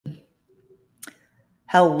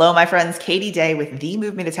Hello, my friends. Katie Day with the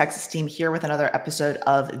Move Me to Texas team here with another episode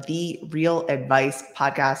of the Real Advice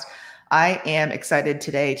podcast. I am excited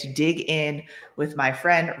today to dig in with my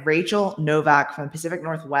friend Rachael Novak from the Pacific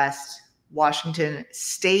Northwest, Washington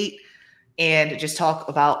State, and just talk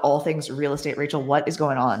about all things real estate. Rachael, what is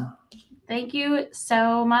going on? Thank you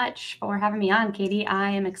so much for having me on, Katie. I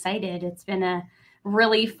am excited. It's been a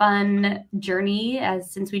really fun journey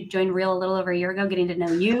since we joined Real a little over a year ago, getting to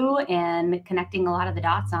know you and connecting a lot of the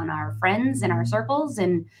dots on our friends and our circles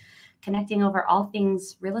and connecting over all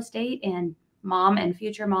things real estate and mom and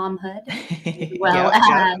future momhood, as well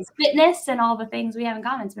as fitness and all the things we have in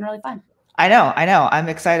common. It's been really fun. I know. I'm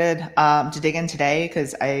excited to dig in today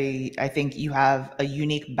because I think you have a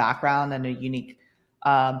unique background and a unique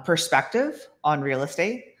perspective on real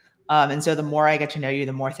estate. And so the more I get to know you,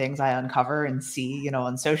 the more things I uncover and see,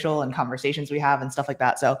 on social and conversations we have and stuff like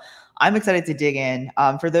that. So I'm excited to dig in.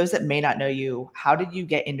 For those that may not know you, how did you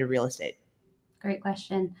get into real estate? Great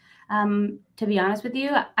question. To be honest with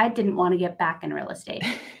you, I didn't want to get back in real estate.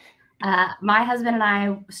 My husband and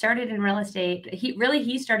I started in real estate.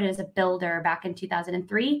 He started as a builder back in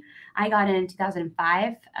 2003. I got in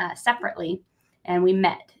 2005 separately, and we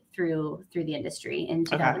met through the industry in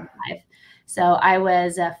 2005. Okay. So I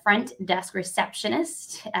was a front desk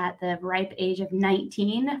receptionist at the ripe age of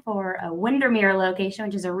 19 for a Windermere location,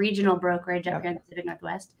 which is a regional brokerage up here in the Pacific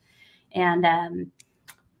Northwest. And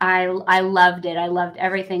I loved it. I loved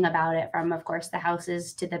everything about it, from, of course, the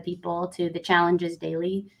houses to the people to the challenges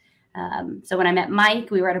daily. So when I met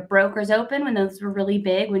Mike, we were at a broker's open when those were really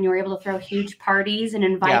big, when you were able to throw huge parties and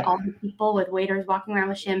invite all the people with waiters walking around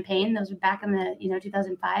with champagne. Those were back in the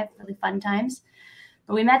 2005, really fun times.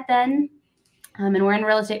 But we met then, and we're in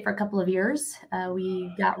real estate for a couple of years.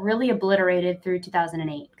 We got really obliterated through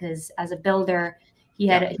 2008 because as a builder, he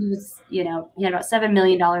had about $7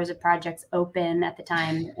 million of projects open at the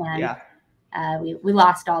time, and we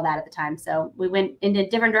lost all that at the time. So we went in a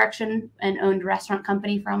different direction and owned a restaurant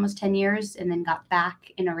company for almost 10 years and then got back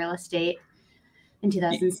into real estate in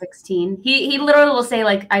 2016. He literally will say,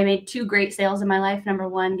 like, I made two great sales in my life. Number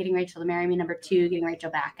one, getting Rachael to marry me. Number two, getting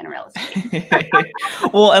Rachael back in real estate.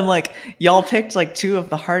 Well, and like y'all picked like two of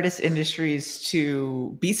the hardest industries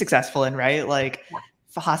to be successful in, right? Like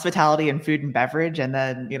hospitality and food and beverage, and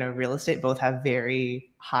then, real estate both have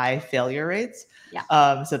very high failure rates.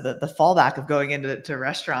 Yeah. So the fallback of going into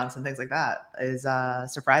restaurants and things like that is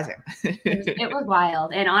surprising. It was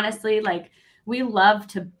wild. And honestly, like, we love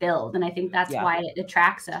to build. And I think that's why it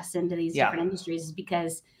attracts us into these different industries, is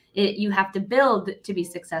because you have to build to be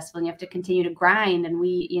successful and you have to continue to grind. And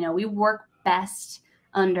we work best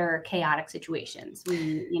under chaotic situations.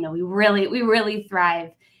 We really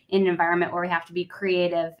thrive in an environment where we have to be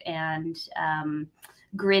creative and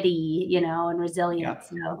gritty, and resilient.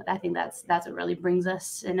 So I think that's what really brings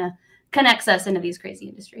us connects us into these crazy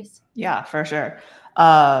industries. Yeah, for sure.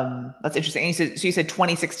 That's interesting. And you said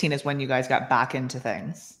 2016 is when you guys got back into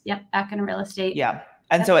things. Yep, back in real estate. Yeah.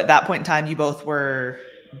 And so at that point in time, you both were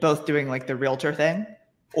doing like the realtor thing?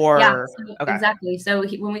 Or exactly. So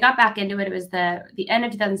when we got back into it, it was the end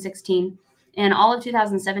of 2016, and all of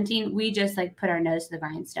 2017, we just like put our nose to the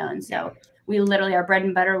grindstone. So we literally, our bread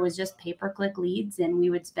and butter was just pay-per-click leads, and we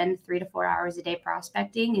would spend 3 to 4 hours a day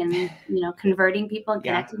prospecting and, converting people and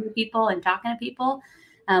connecting with people and talking to people.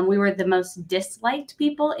 We were the most disliked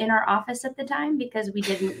people in our office at the time because we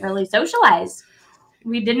didn't really socialize.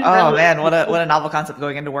 We didn't. Oh man, what a novel concept,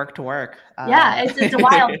 going into work to work. It's a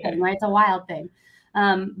wild thing, right? It's a wild thing.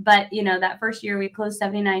 But that first year we closed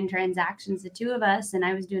 79 transactions, the two of us, and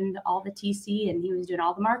I was doing all the TC and he was doing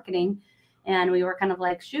all the marketing. And we were kind of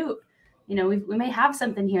like, shoot, we may have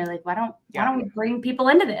something here. Like, why don't we bring people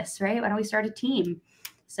into this, right? Why don't we start a team?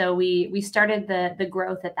 So we started the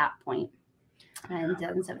growth at that point in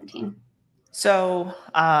 2017. So,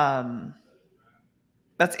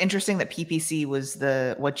 that's interesting that PPC was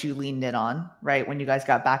what you leaned in on, right? When you guys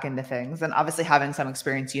got back into things, and obviously having some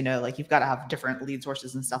experience, like you've got to have different lead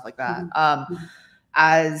sources and stuff like that.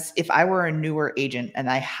 As if I were a newer agent and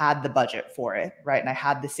I had the budget for it, right? And I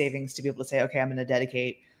had the savings to be able to say, okay, I'm going to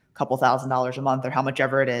dedicate a couple $1,000s a month or how much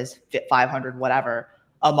ever it is, 500, whatever,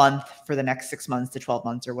 a month for the next 6 months to 12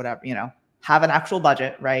 months or whatever, have an actual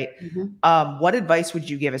budget, right? What advice would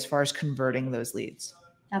you give as far as converting those leads?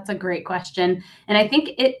 That's a great question. And I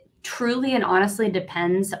think it truly and honestly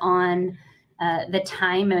depends on the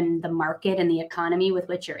time and the market and the economy with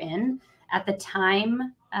which you're in. At the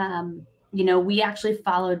time, we actually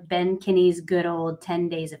followed Ben Kinney's good old 10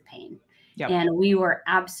 days of pain. And we were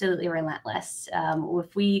absolutely relentless.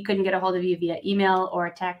 If we couldn't get a hold of you via email or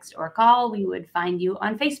text or call, we would find you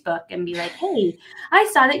on Facebook and be like, hey, I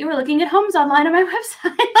saw that you were looking at homes online on my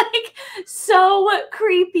website. Like, so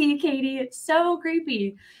creepy, Katie. It's so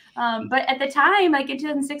creepy. But at the time, like in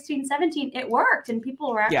 2016, 17, it worked. And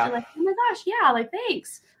people were actually like, oh my gosh, yeah, like,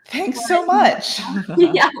 thanks. Thanks so much.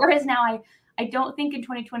 Whereas now I don't think in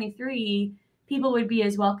 2023, people would be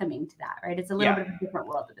as welcoming to that, right? It's a little bit of a different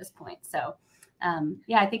world at this point. So,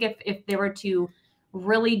 I think if they were to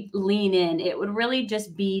really lean in, it would really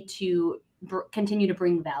just be to continue to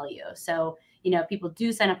bring value. So, people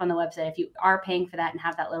do sign up on the website. If you are paying for that and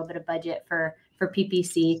have that little bit of budget for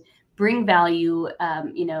PPC, bring value.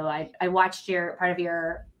 I watched part of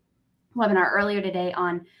your webinar earlier today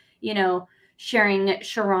on, sharing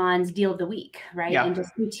Sharon's deal of the week, right? And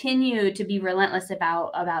just continue to be relentless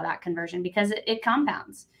about that conversion, because it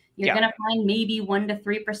compounds. You're going to find maybe 1 to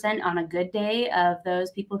 3% on a good day of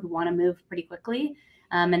those people who want to move pretty quickly.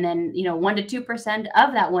 And then, 1 to 2%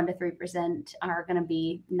 of that 1 to 3% are going to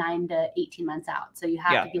be 9 to 18 months out. So you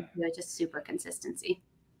have to be with just super consistency.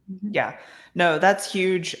 Yeah, no, that's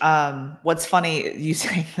huge. What's funny, you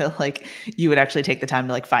saying that like you would actually take the time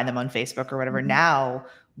to like find them on Facebook or whatever. Now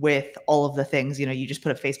with all of the things, you just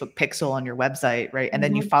put a Facebook pixel on your website, right? And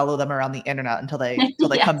then you follow them around the internet until they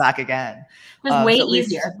come back again. It's way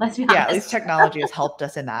easier. Let's be honest. Yeah, at least technology has helped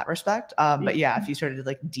us in that respect. But yeah, if you started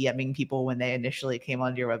like DMing people when they initially came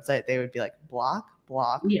onto your website, they would be like block,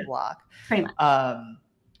 pretty much.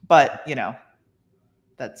 But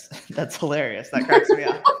that's hilarious. That cracks me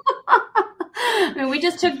up. I mean, we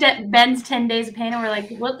just took Ben's 10 days of pain and we're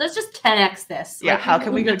like, well, let's just 10x this. Yeah, how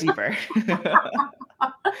can we go deeper?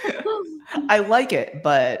 I like it,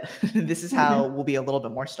 but this is how we'll be a little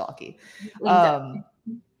bit more stalky.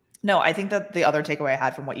 No, I think that the other takeaway I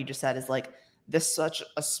had from what you just said is like, such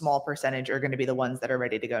a small percentage are going to be the ones that are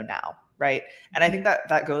ready to go now, right? And I think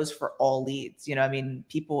that goes for all leads. I mean,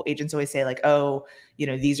 agents always say like, oh,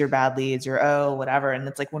 these are bad leads, or oh, whatever. And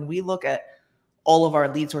it's like, when we look at all of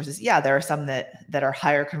our lead sources, there are some that are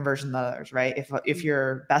higher conversion than others, right? If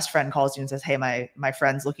your best friend calls you and says, hey, my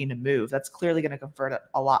friend's looking to move, that's clearly going to convert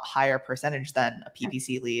a lot higher percentage than a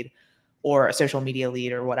PPC lead or a social media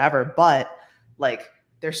lead or whatever. But like,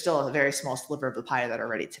 there's still a very small sliver of the pie that are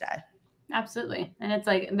ready today. Absolutely. And it's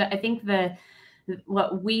like, I think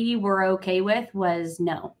what we were okay with was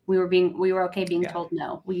no. We were okay being told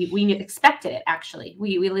no. We expected it, actually.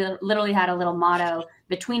 We literally had a little motto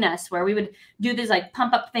between us where we would do these like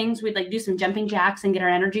pump up things. We'd like do some jumping jacks and get our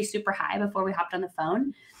energy super high before we hopped on the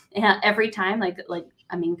phone. And every time,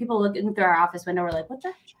 I mean, people looking through our office window were like, what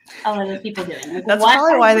the hell are those people doing? Like, that's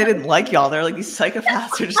probably why they didn't like y'all. They're like, these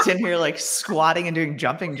psychopaths are just in here like squatting and doing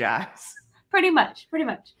jumping jacks. Pretty much.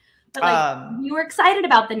 But we were excited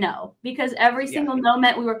about the no, because every single no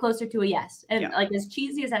meant we were closer to a yes. And like, as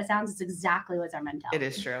cheesy as that sounds, it's exactly what's our mentality. It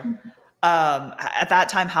is true. At that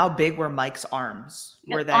time, how big were Mike's arms?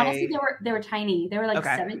 Were they? Honestly, they were tiny. They were like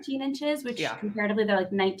 17 inches, which comparatively they're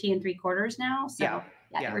like 19 3/4 now. So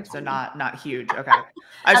so not huge. Okay.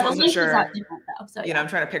 I just wasn't sure. Though, so, I'm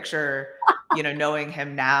trying to picture, knowing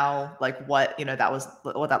him now, like what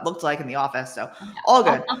that looked like in the office. So all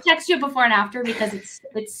good. I'll text you before and after, because it's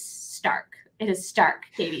stark. It is stark,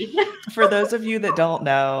 Katie. For those of you that don't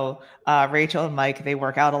know, Rachael and Mike, they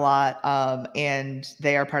work out a lot, and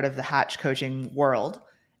they are part of the Hatch coaching world.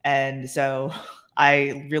 And so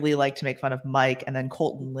I really like to make fun of Mike, and then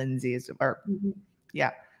Colton Lindsay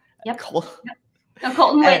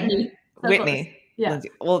Colton Whitney. Whitney.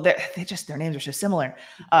 Lindsay. Well, their names are so similar.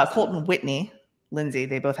 Colton Whitney, Lindsay,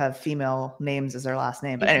 they both have female names as their last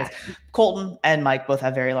name. But anyways, Colton and Mike both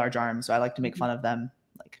have very large arms, so I like to make fun of them,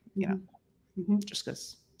 like, just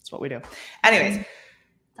because it's what we do. Anyways,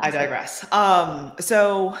 I digress.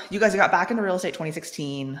 So you guys got back into real estate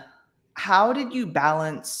 2016. How did you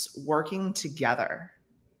balance working together?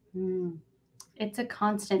 It's a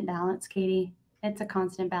constant balance, Katie. It's a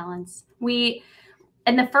constant balance.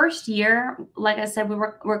 In the first year, like I said,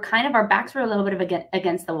 we're kind of, our backs were a little bit of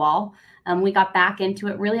against the wall. We got back into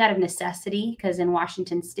it really out of necessity, because in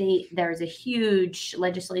Washington State, there's a huge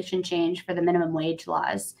legislation change for the minimum wage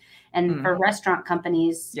laws. And for restaurant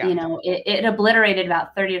companies, it obliterated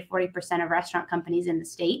about 30 to 40% of restaurant companies in the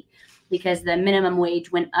state, because the minimum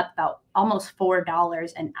wage went up about almost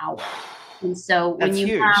 $4 an hour. And so when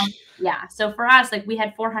so for us, like, we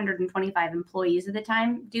had 425 employees at the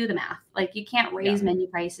time. Do the math. Like, you can't raise menu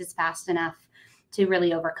prices fast enough to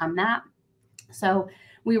really overcome that. So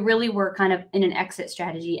we really were kind of in an exit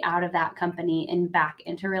strategy out of that company and back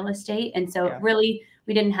into real estate. And so really,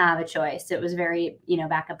 we didn't have a choice. It was very,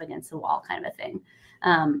 back up against the wall kind of a thing.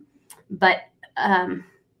 But, and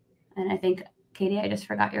I think, Katie, I just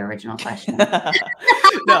forgot your original question.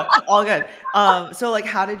 No, all good. So like,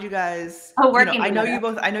 how did you guys, working I know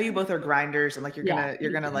together. you both are grinders, and like, you're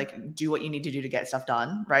gonna like do what you need to do to get stuff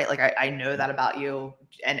done. Right. Like I know that about you,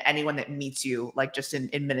 and anyone that meets you, like just in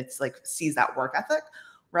minutes, like sees that work ethic.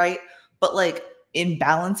 Right. But like in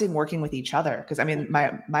balancing working with each other, because I mean,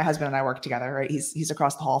 my husband and I work together, right? He's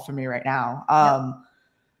across the hall from me right now.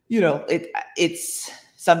 It's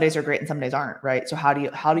some days are great and some days aren't, right? So how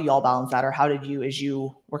do y'all balance that, or how did you, as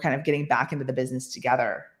you were kind of getting back into the business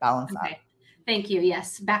together, balance that? Thank you.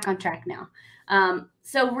 Yes, back on track now.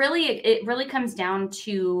 So really, it really comes down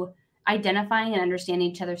to identifying and understanding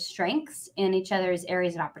each other's strengths and each other's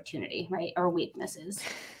areas of opportunity, right, or weaknesses.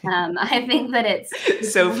 I think that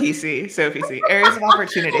it's so PC areas of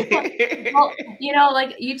opportunity. Well,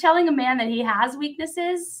 like you telling a man that he has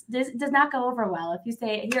weaknesses does not go over well. If you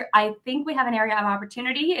say, here, I think we have an area of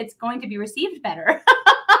opportunity, it's going to be received better.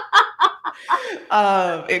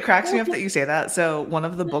 It cracks me up that you say that. So one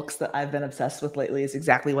of the books that I've been obsessed with lately is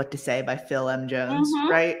Exactly What to Say by Phil M. Jones,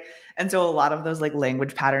 right? And so a lot of those like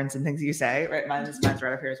language patterns and things you say, right? Mine's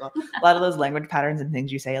right up here as well. A lot of those language patterns and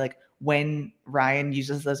things you say, like when Ryan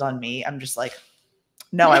uses those on me, I'm just like,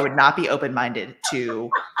 no, I would not be open-minded to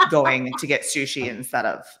going to get sushi instead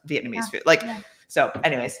of Vietnamese food. Like, so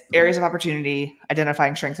anyways, areas of opportunity,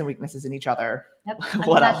 identifying strengths and weaknesses in each other. Yep.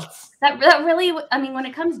 What else? That really, I mean, when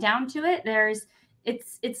it comes down to it,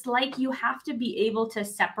 it's like you have to be able to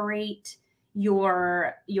separate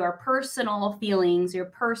your personal feelings, your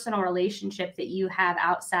personal relationship that you have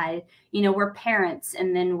outside. We're parents,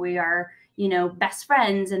 and then we are, best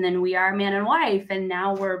friends, and then we are man and wife, and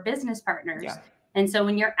now we're business partners. Yeah. And so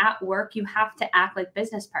when you're at work, you have to act like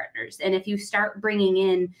business partners. And if you start bringing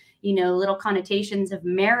in, little connotations of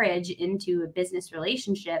marriage into a business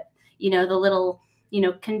relationship, the little,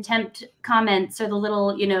 contempt comments, or the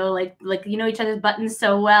little, like each other's buttons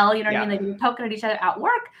so well, what I mean? Like you're poking at each other at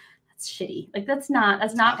work. That's shitty. Like that's not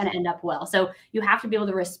going to end up well. So you have to be able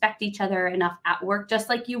to respect each other enough at work, just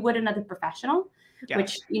like you would another professional,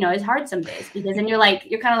 which, is hard some days, because then you're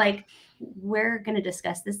kind of like, we're going to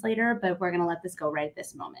discuss this later, but we're going to let this go right at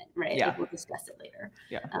this moment. Right. Yeah. Like we'll discuss it later.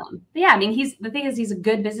 Yeah. But yeah, I mean, he's a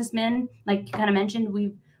good businessman. Like you kind of mentioned,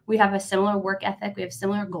 we have a similar work ethic. We have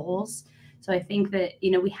similar goals. So I think that,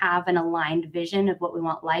 we have an aligned vision of what we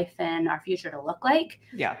want life and our future to look like.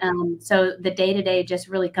 Yeah. So the day-to-day just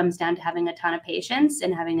really comes down to having a ton of patience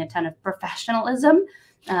and having a ton of professionalism,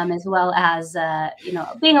 as well as,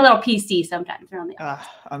 being a little PC sometimes around the office.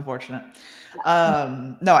 Unfortunate.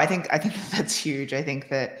 No, I think that's huge. I think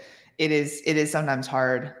that it is sometimes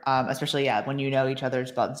hard, especially, when you know each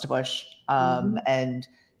other's buttons to push. And,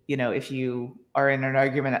 if you are in an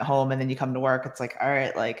argument at home and then you come to work, it's like, all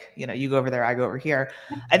right, like, you go over there, I go over here.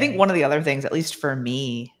 I think one of the other things, at least for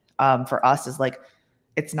me, for us, is like,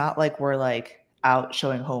 it's not like we're like out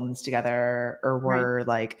showing homes together, or we're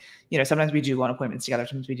like, sometimes we do go on appointments together.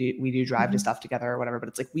 Sometimes we do drive to stuff together or whatever, but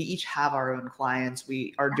it's like, we each have our own clients.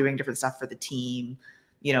 We are doing different stuff for the team,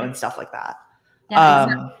 and stuff like that. Yeah,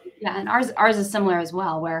 exactly. Yeah. And ours is similar as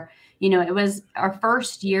well, where, it was our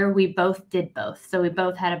first year, we both did both. So we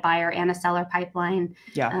both had a buyer and a seller pipeline.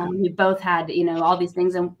 Yeah. We both had, all these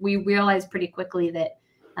things. And we realized pretty quickly that,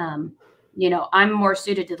 I'm more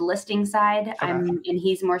suited to the listing side. And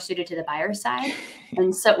he's more suited to the buyer side.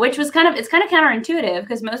 And so, it's kind of counterintuitive,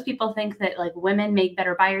 because most people think that like women make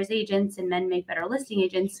better buyers agents and men make better listing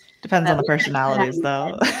agents. Depends on the personalities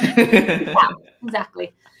though. Yeah,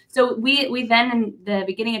 exactly. So we then, in the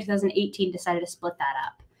beginning of 2018, decided to split that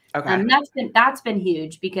up. Okay. That's been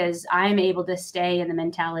huge, because I'm able to stay in the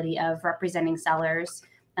mentality of representing sellers,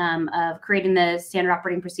 of creating the standard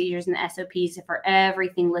operating procedures and the SOPs for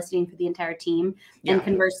everything listing for the entire team. Yeah. And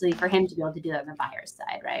conversely, for him to be able to do that on the buyer's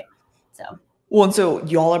side. Right. So. Well, and so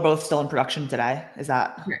y'all are both still in production today. Is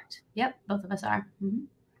that correct? Yep. Both of us are. Mm-hmm.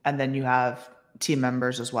 And then you have team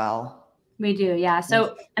members as well. We do. Yeah.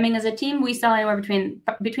 So, I mean, as a team, we sell anywhere between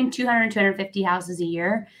 200 and 250 houses a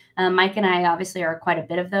year. Mike and I obviously are quite a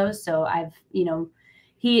bit of those. So I've,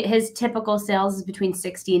 his typical sales is between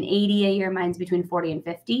 60 and 80 a year. Mine's between 40 and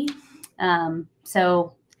 50.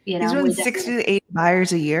 So, he's doing 60 to 80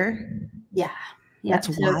 buyers a year. Yeah. Yeah. That's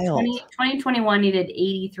wild. 2021 needed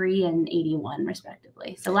 83 and 81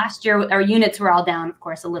 respectively. So last year our units were all down, of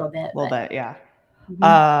course, a little bit. Yeah.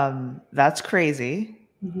 Mm-hmm. That's crazy.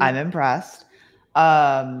 Mm-hmm. I'm impressed.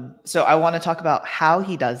 So I want to talk about how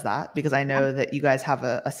he does that, because I know that you guys have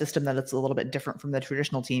a system that it's a little bit different from the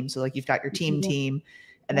traditional team. So like you've got your team,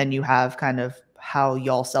 and then you have kind of how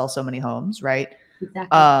y'all sell so many homes, right?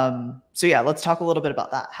 Exactly. So yeah, let's talk a little bit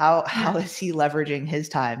about that. How is he leveraging his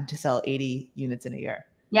time to sell 80 units in a year?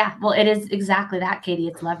 Yeah, well, it is exactly that, Katie.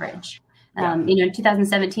 It's leverage. Yeah. In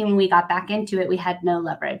 2017, when we got back into it, we had no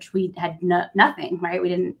leverage. We had nothing, right?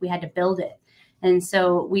 We had to build it. And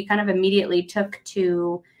so we kind of immediately took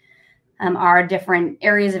to our different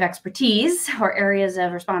areas of expertise or areas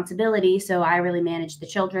of responsibility. So I really manage the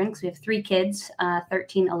children because we have 3 kids,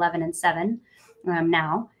 13, 11, and 7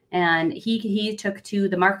 now. And he took to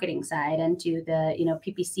the marketing side and to the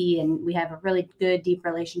PPC, and we have a really good deep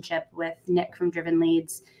relationship with Nick from Driven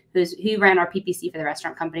Leads, he ran our PPC for the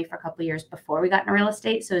restaurant company for a couple of years before we got into real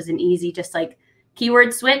estate. So it was an easy just like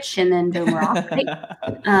keyword switch and then boom, we're off.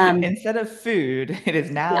 Right? Instead of food, it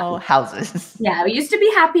is now Yeah. houses. Yeah, it used to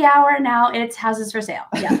be happy hour. Now it's houses for sale.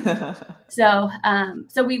 Yeah. So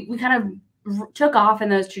we kind of took off in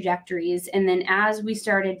those trajectories, and then as we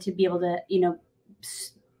started to be able to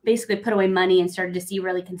basically put away money and started to see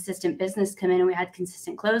really consistent business come in, and we had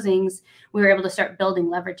consistent closings, we were able to start building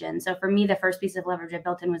leverage in. So for me, the first piece of leverage I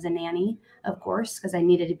built in was a nanny, of course, because I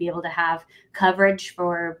needed to be able to have coverage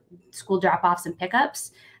for school drop-offs and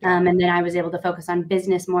pickups. And then I was able to focus on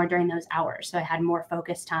business more during those hours. So I had more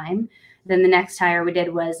focused time. Then the next hire we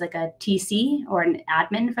did was like a TC or an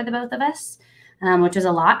admin for the both of us, which was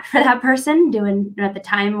a lot for that person doing. At the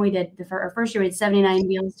time we did our first year, we had 79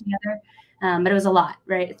 deals together. But it was a lot,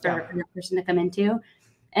 right, for a person to come into.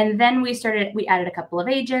 And then we added a couple of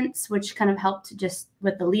agents, which kind of helped just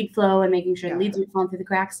with the lead flow and making sure the leads were falling through the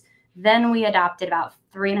cracks. Then we adopted about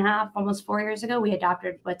 3.5, almost 4 years ago, we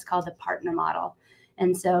adopted what's called the partner model.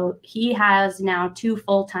 And so he has now 2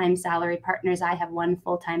 full-time salary partners. I have 1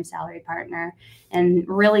 full-time salary partner. And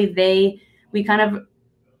really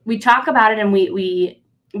we talk about it and we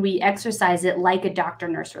exercise it like a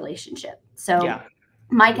doctor-nurse relationship. So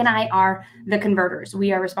Mike and I are the converters.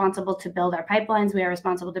 We are responsible to build our pipelines. We are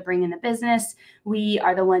responsible to bring in the business. We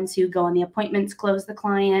are the ones who go on the appointments, close the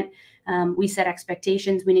client. We set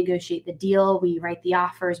expectations. We negotiate the deal. We write the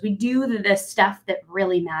offers. We do the stuff that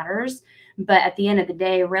really matters. But at the end of the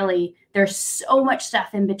day, really, there's so much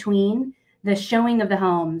stuff in between. The showing of the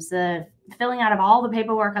homes, the filling out of all the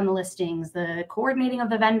paperwork on the listings, the coordinating of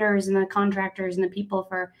the vendors and the contractors and the people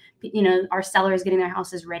for, our sellers getting their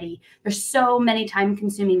houses ready. There's so many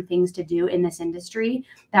time-consuming things to do in this industry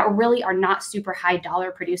that really are not super high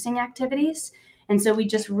dollar producing activities. And so we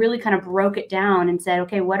just really kind of broke it down and said,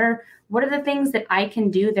 okay, what are the things that I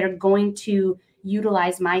can do that are going to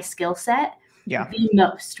utilize my skill set the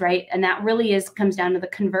most, right? And that really comes down to the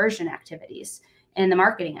conversion activities and the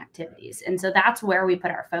marketing activities. And so that's where we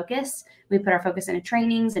put our focus. We put our focus into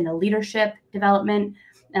trainings, into leadership development,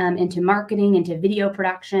 into marketing, into video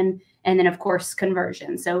production, and then of course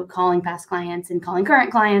conversion. So calling past clients and calling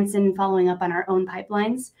current clients and following up on our own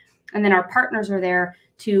pipelines. And then our partners are there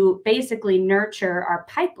to basically nurture our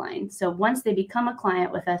pipeline. So once they become a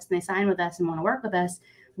client with us and they sign with us and want to work with us,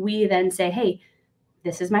 we then say, hey,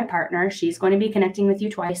 this is my partner. She's going to be connecting with you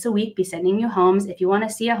twice a week, be sending you homes. If you want to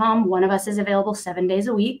see a home, one of us is available 7 days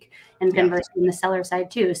a week, and conversing on the seller side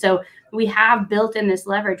too. So we have built in this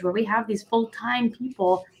leverage where we have these full-time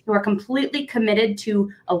people who are completely committed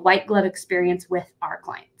to a white glove experience with our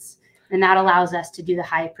clients. And that allows us to do the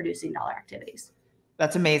high producing dollar activities.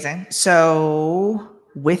 That's amazing. So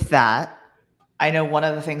with that, I know one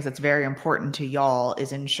of the things that's very important to y'all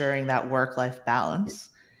is ensuring that work-life balance.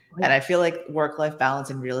 And I feel like work-life balance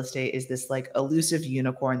in real estate is this like elusive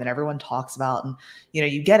unicorn that everyone talks about. And,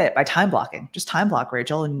 you get it by time blocking. Just time block,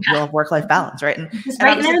 Rachel, and you'll have work-life balance, right? And just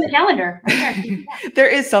right there in the calendar. Right there. There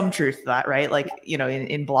is some truth to that, right? Like,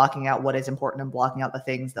 in blocking out what is important and blocking out the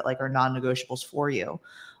things that like are non-negotiables for you.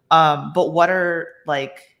 But what are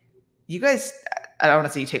like, you guys, I don't want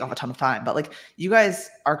to say you take off a ton of time, but like you guys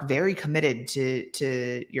are very committed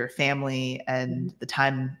to your family and the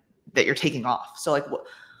time that you're taking off. So like, what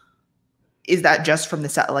is that just from the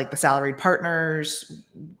salaried partners?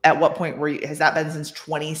 At what point has that been since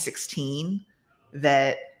 2016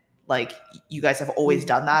 that like you guys have always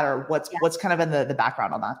done that, or what's kind of in the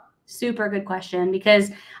background on that? Super good question, because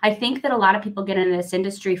I think that a lot of people get into this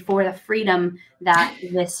industry for the freedom that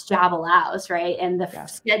this job allows, right? And the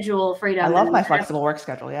schedule freedom. I love my flexible work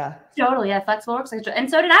schedule. Yeah. Totally. Yeah. Flexible work schedule. And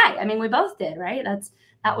so did I. I mean, we both did, right?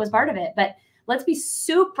 That was part of it. But let's be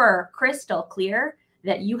super crystal clear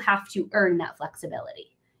that you have to earn that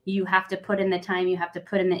flexibility. You have to put in the time, you have to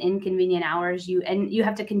put in the inconvenient hours, and you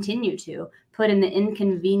have to continue to put in the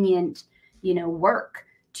inconvenient, work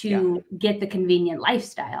to get the convenient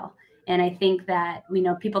lifestyle. And I think that,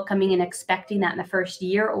 people coming in expecting that in the first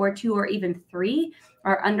year or 2 or even 3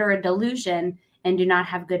 are under a delusion and do not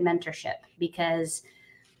have good mentorship, because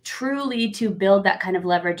truly to build that kind of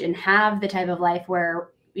leverage and have the type of life where,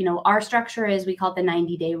 you know, our structure is, we call it the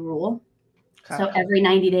 90-day rule. Okay. So every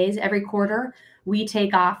 90 days, every quarter, we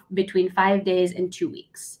take off between 5 days and 2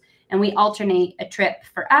 weeks. And we alternate a trip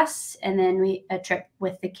for us and then a trip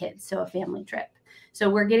with the kids. So a family trip. So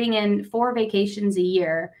we're getting in 4 vacations a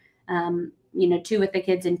year, you know, 2 with the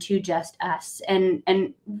kids and 2 just us. And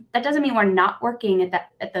that doesn't mean we're not working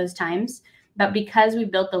at those times, but because we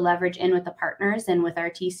built the leverage in with the partners and with our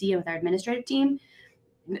TC and with our administrative team,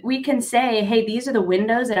 we can say, hey, these are the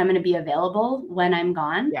windows that I'm going to be available when I'm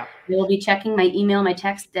gone. Yeah. We'll be checking my email, my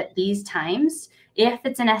text at these times. If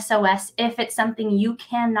it's an SOS, if it's something you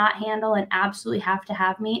cannot handle and absolutely have to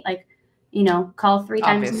have me, like, you know, call 3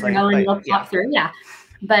 times in a row and we'll talk through. Yeah.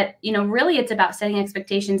 But, you know, really it's about setting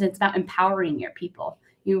expectations. It's about empowering your people.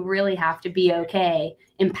 You really have to be okay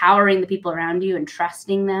empowering the people around you and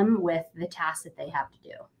trusting them with the tasks that they have to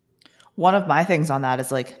do. One of my things on that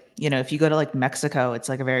is like, you know, if you go to like Mexico, it's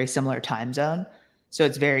like a very similar time zone. So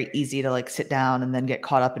it's very easy to like sit down and then get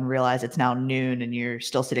caught up and realize it's now noon and you're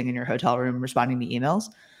still sitting in your hotel room responding to emails.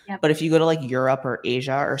 Yep. But if you go to like Europe or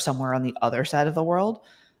Asia or somewhere on the other side of the world,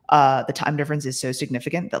 the time difference is so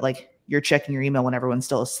significant that like you're checking your email when everyone's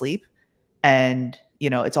still asleep. And, you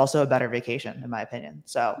know, it's also a better vacation in my opinion.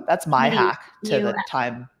 So that's my hack to the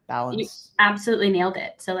time balance. You absolutely nailed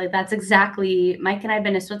it. So like, that's exactly, Mike and I have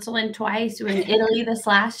been to Switzerland twice. We were in Italy this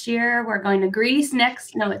last year. We're going to Greece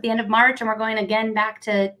next, at the end of March, and we're going again back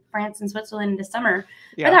to France and Switzerland this summer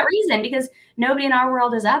for that reason, because nobody in our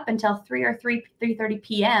world is up until 3:30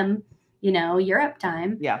 p.m., Europe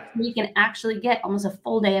time. Yeah. We can actually get almost a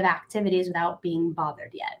full day of activities without being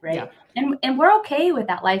bothered yet. Right. Yeah. And we're okay with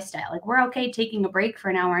that lifestyle. Like, we're okay taking a break for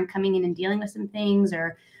an hour and coming in and dealing with some things,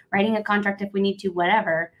 or writing a contract if we need to,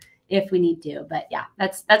 whatever, if we need to. But yeah,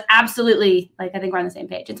 that's absolutely, like, I think we're on the same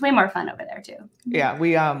page. It's way more fun over there too. Yeah.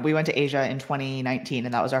 We went to Asia in 2019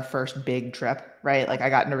 and that was our first big trip, right? Like, I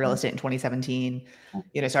got into real estate in 2017,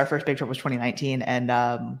 so our first big trip was 2019.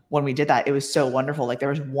 And when we did that, it was so wonderful. Like, there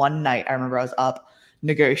was one night I remember I was up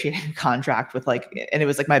negotiating a contract with and it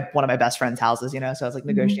was like one of my best friend's houses, so I was like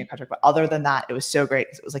negotiating a contract. But other than that, it was so great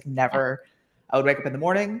because it was like never, I would wake up in the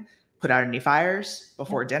morning, put out any fires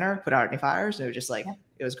before dinner, put out any fires. And it was just like,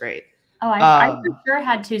 it was great. Oh, I for sure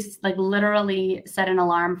had to like literally set an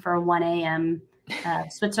alarm for 1 a.m.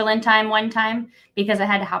 Switzerland time one time, because I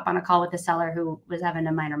had to hop on a call with a seller who was having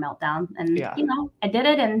a minor meltdown. And, I did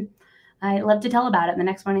it, and I love to tell about it. And the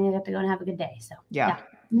next morning I got to go and have a good day. So, yeah.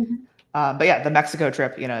 Mm-hmm. But yeah, the Mexico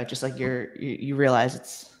trip, just like you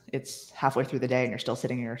realize it's halfway through the day and you're still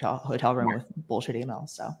sitting in your hotel room with bullshit emails.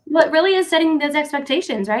 So, well, it really is setting those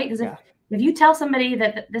expectations, right? Because if you tell somebody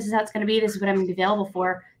that this is how it's going to be, this is what I'm going to be available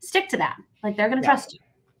for, stick to that. Like, they're going to trust you.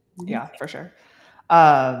 Mm-hmm. Yeah, for sure.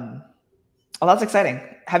 Well, that's exciting.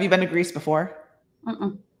 Have you been to Greece before?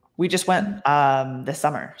 Mm-mm. We just went this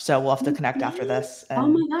summer, so we'll have to connect after this. And oh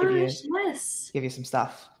my gosh, give you some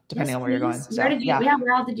stuff depending on where you're going. So,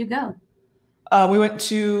 where all did you go? We went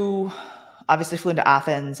to, obviously flew into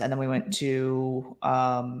Athens, and then we went to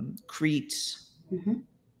Crete,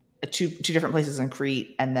 two different places in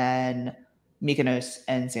Crete, and then Mykonos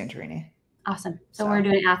and Santorini. Awesome. So we're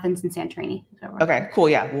doing Athens and Santorini. Okay, cool.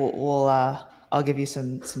 Yeah, we'll I'll give you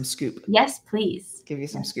some scoop. Yes, please. Give you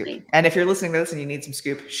some scoop. Please. And if you're listening to this and you need some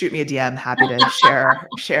scoop, shoot me a DM. Happy to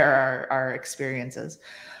share our experiences.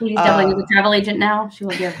 He's doubling as a travel agent now. She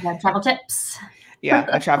will give travel tips. Yeah,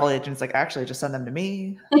 a travel agent's like, actually, just send them to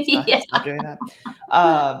me. Stop doing that.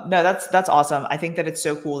 No, that's awesome. I think that it's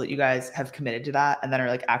so cool that you guys have committed to that and then are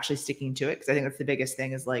like actually sticking to it, because I think that's the biggest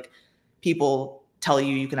thing is like, people tell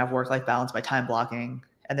you can have work-life balance by time blocking,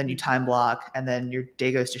 and then you time block, and then your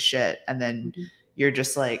day goes to shit, and then you're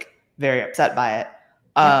just like very upset by it.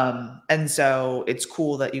 And so it's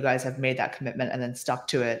cool that you guys have made that commitment and then stuck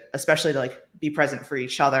to it, especially to like be present for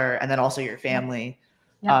each other and then also your family.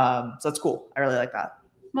 So that's cool. I really like that.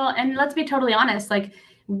 Well, and let's be totally honest. Like,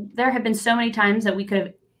 there have been so many times that we could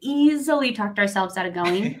have easily talked ourselves out of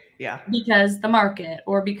going because the market,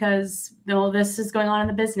 or because this is going on in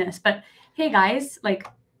the business. But hey guys, like,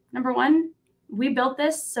 number one, we built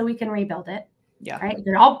this so we can rebuild it. Yeah. Right. If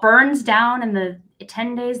it all burns down in the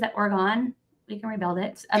 10 days that we're gone, we can rebuild it.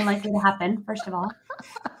 It's unlikely to happen, first of all.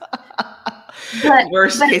 But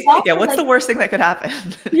worst case, what's the worst thing that could happen?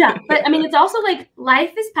 But I mean, it's also like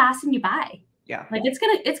life is passing you by. Yeah. Like, it's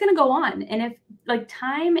gonna go on. And if like,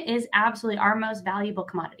 time is absolutely our most valuable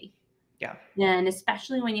commodity. Yeah. And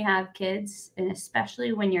especially when you have kids, and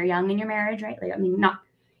especially when you're young in your marriage, right? Like, I mean, not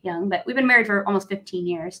young, but we've been married for almost 15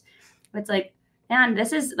 years. It's like, and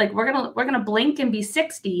this is like, we're gonna blink and be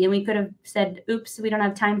 60, and we could have said, oops, we don't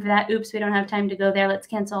have time for that. Oops, we don't have time to go there. Let's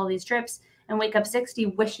cancel all these trips, and wake up 60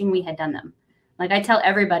 wishing we had done them. Like, I tell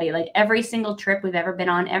everybody, like, every single trip we've ever been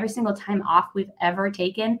on, every single time off we've ever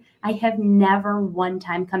taken, I have never one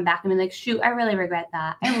time come back and been like, shoot, I really regret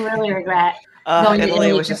that. I really regret going to Italy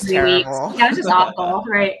Italy was for just 3 terrible. weeks. Yeah, it was just awful,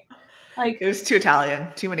 right? Like, it was too Italian,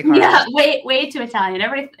 too many carbs. Yeah, way too Italian.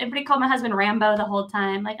 Everybody called my husband Rambo the whole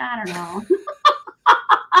time. Like, I don't know.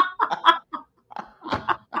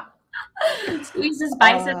 Squeeze his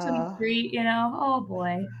biceps in the street, you know. Oh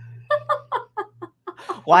boy.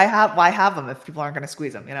 why have them if people aren't going to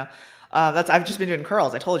squeeze them? You know, I've just been doing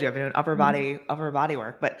curls. I told you I've been doing upper body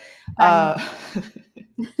work, but no,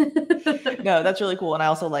 that's really cool. And I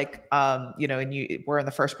also like, you know, and we're in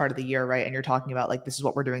the first part of the year, right? And you're talking about like, this is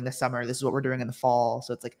what we're doing this summer. This is what we're doing in the fall.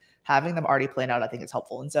 So it's like having them already planned out, I think is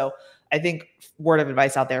helpful. And so I think word of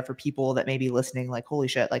advice out there for people that may be listening, like, holy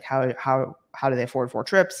shit, like how do they afford 4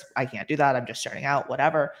 trips? I can't do that. I'm just starting out,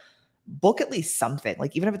 whatever. Book at least something,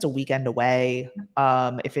 like even if it's a weekend away,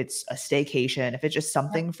 if it's a staycation, if it's just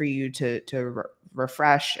something for you to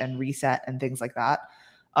refresh and reset and things like that.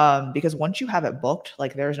 Because once you have it booked,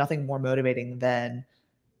 like there's nothing more motivating than,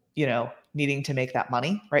 you know, needing to make that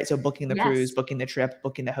money, right? So booking the cruise, booking the trip,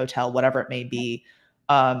 booking the hotel, whatever it may be.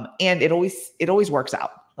 And it always works out.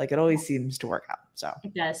 Like it always seems to work out. So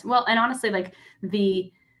it does. Well, and honestly, like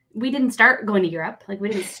we didn't start going to Europe. Like we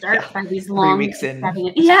didn't start by these long 3 weeks in.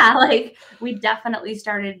 Yeah. Like we definitely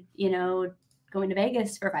started, you know, going to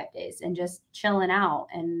Vegas for 5 days and just chilling out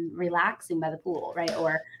and relaxing by the pool, right?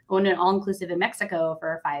 Or going to an all-inclusive in Mexico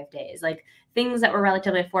for 5 days, like things that were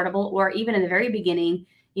relatively affordable, or even in the very beginning,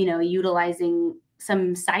 you know, utilizing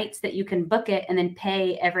some sites that you can book it and then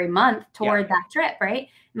pay every month toward that trip, right?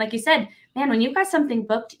 And like you said, man, when you've got something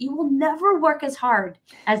booked, you will never work as hard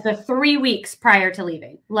as the 3 weeks prior to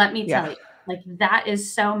leaving. Let me tell you, like that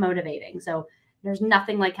is so motivating. So there's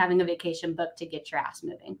nothing like having a vacation booked to get your ass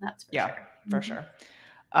moving. That's for sure. For sure.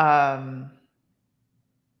 All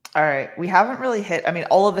right. We haven't really hit, I mean,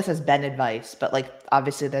 all of this has been advice, but like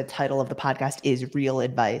obviously the title of the podcast is Real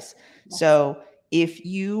Advice. Yes. So if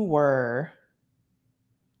you were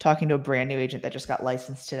talking to a brand new agent that just got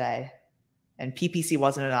licensed today and PPC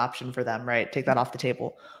wasn't an option for them, right? Take that off the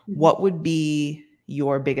table. What would be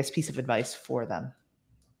your biggest piece of advice for them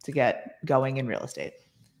to get going in real estate?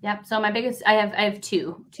 Yep. So my biggest, I have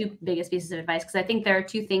two biggest pieces of advice, because I think there are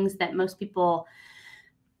two things that most people,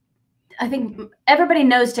 I think everybody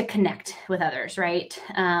knows to connect with others, right?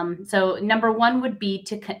 So number one would be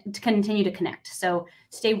to continue to connect. So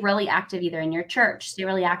stay really active either in your church, stay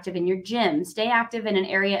really active in your gym, stay active in an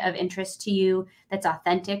area of interest to you that's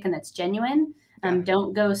authentic and that's genuine.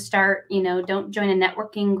 Don't go start, you know, don't join a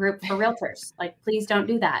networking group for realtors. Like, please don't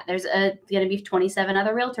do that. There's going to be 27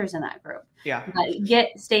 other realtors in that group.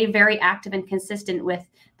 But stay very active and consistent with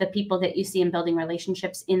the people that you see, and building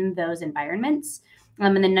relationships in those environments.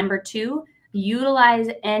 And then number two, utilize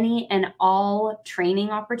any and all training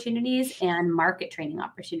opportunities and market training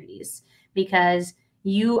opportunities, because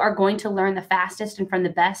you are going to learn the fastest and from the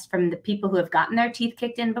best from the people who have gotten their teeth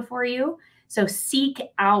kicked in before you. So seek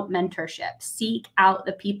out mentorship, seek out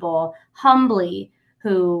the people humbly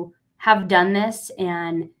who have done this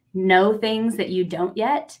and know things that you don't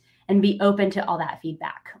yet, and be open to all that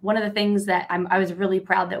feedback. One of the things that I was really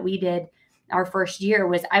proud that we did our first year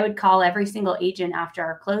was I would call every single agent after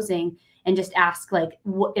our closing and just ask, like,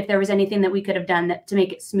 if there was anything that we could have done to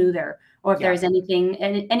make it smoother, or if there was anything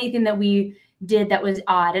that we did that was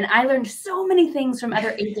odd. And I learned so many things from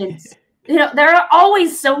other agents. You know, they're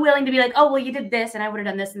always so willing to be like, oh, well, you did this and I would have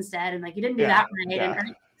done this instead. And like, you didn't do that right.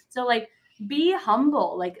 And so like, be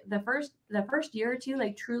humble. Like the first year or two,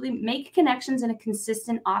 like truly make connections in a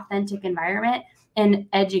consistent, authentic environment and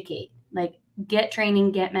educate. Like, get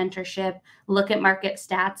training, get mentorship, look at market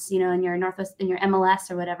stats, you know, in your Northwest, in your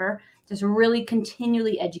MLS or whatever. Just really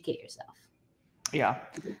continually educate yourself. Yeah.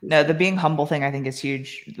 No, the being humble thing I think is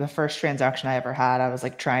huge. The first transaction I ever had, I was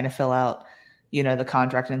like trying to fill out, you know, the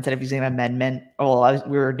contract, and instead of using an amendment, we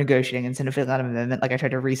were negotiating, instead of filling out an amendment, like I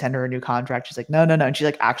tried to resend her a new contract. She's like, no. And she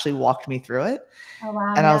like actually walked me through it. Oh,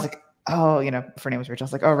 wow. And I was like, oh, you know, her name was Rachel. I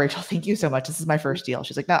was like, oh, Rachel, thank you so much. This is my first deal.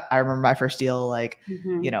 She's like, no, I remember my first deal, like,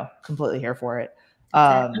 you know, completely here for it.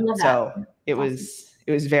 So it was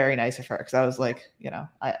very nice of her, because I was like, you know,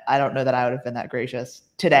 I don't know that I would have been that gracious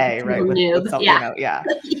today, right? With something, yeah.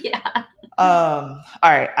 All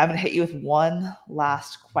right, I'm gonna hit you with one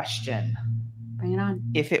last question. Bring it on.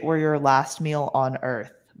 If it were your last meal on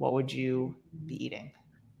earth, what would you be eating?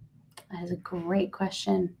 That is a great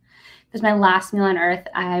question. If it was my last meal on earth,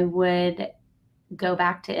 I would go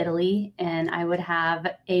back to Italy and I would have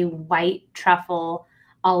a white truffle,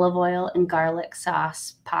 olive oil, and garlic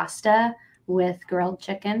sauce pasta with grilled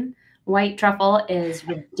chicken. White truffle is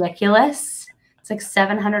ridiculous. It's like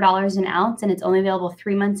 $700 an ounce, and it's only available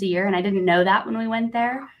 3 months a year. And I didn't know that when we went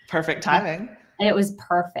there. Perfect timing. It was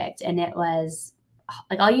perfect. And it was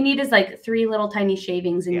like, all you need is like 3 little tiny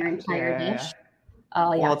shavings in your entire dish.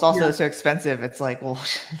 Oh yeah. Well, it's also so expensive. It's like, well,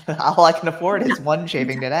 all I can afford is one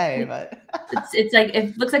shaving today. But it's like,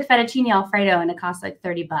 it looks like fettuccine Alfredo and it costs like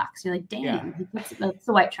 $30. You're like, dang, that's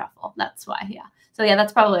the white truffle. That's why. Yeah. So yeah,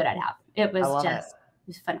 that's probably what I'd have. It was just it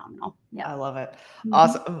was phenomenal. Yeah. I love it.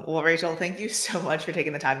 Awesome. Well, Rachael, thank you so much for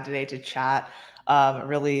taking the time today to chat.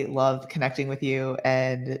 Really love connecting with you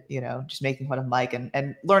and, just making fun of Mike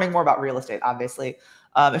and learning more about real estate, obviously.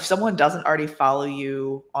 If someone doesn't already follow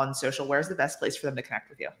you on social, where's the best place for them to connect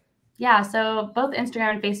with you? Yeah, so both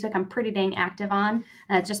Instagram and Facebook, I'm pretty dang active on.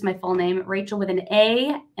 It's just my full name, Rachael with an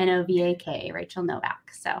A, Novak, Rachael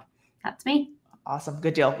Novak. So that's me. Awesome.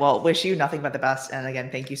 Good deal. Well, wish you nothing but the best. And again,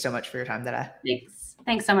 thank you so much for your time today.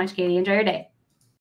 Thanks so much, Katie. Enjoy your day.